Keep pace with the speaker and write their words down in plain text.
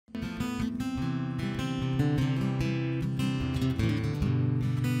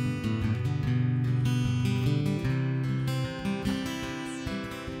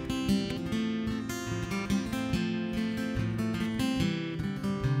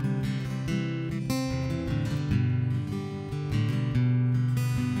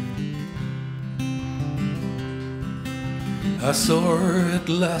I saw it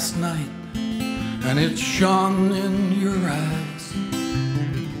last night, and it shone in your eyes.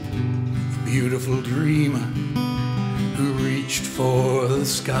 A beautiful dreamer who reached for the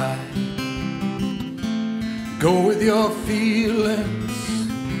sky. Go with your feelings,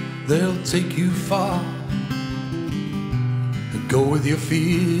 they'll take you far. Go with your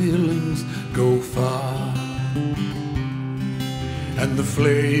feelings, go far. And the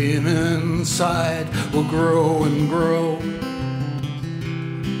flame inside will grow and grow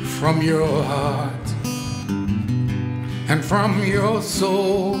from your heart and from your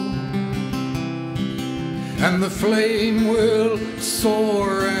soul. And the flame will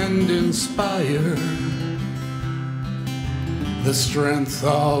soar and inspire the strength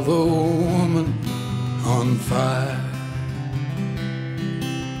of a woman on fire.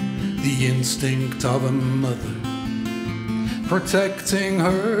 The instinct of a mother protecting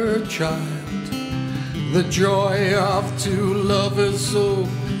her child. The joy of two lovers so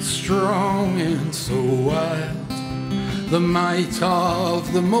strong and so wild. The might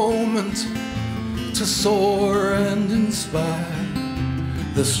of the moment to soar and inspire.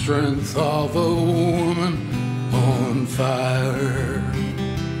 The strength of a woman on fire.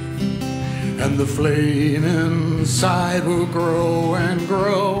 And the flame inside will grow and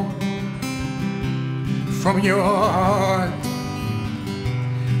grow from your heart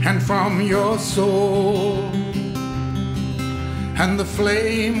and from your soul. And the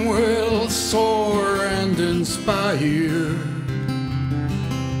flame will soar and inspire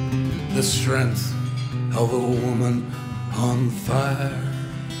the strength of a woman on fire.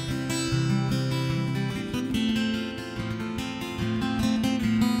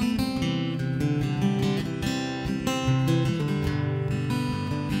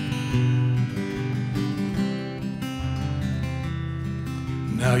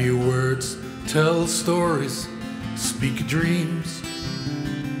 Now your words tell stories, speak dreams.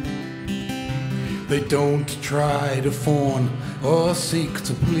 They don't try to fawn or seek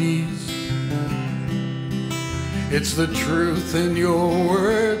to please. It's the truth in your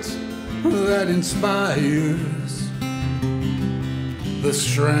words that inspires the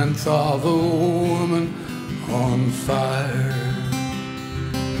strength of a woman on fire.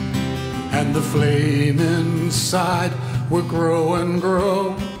 And the flame inside will grow and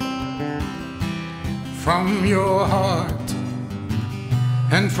grow from your heart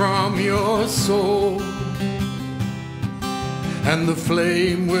and from your soul. And the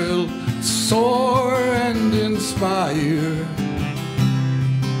flame will soar and inspire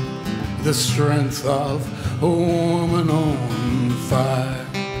the strength of a woman on fire.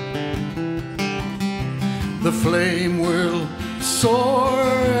 The flame will soar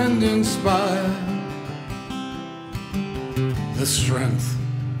and inspire the strength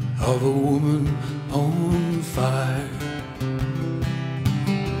of a woman on fire.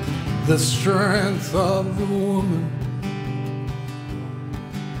 The strength of a woman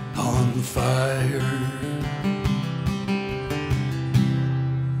on fire.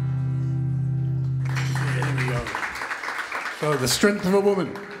 There we go. So the strength of a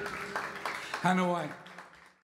woman. Hannah White.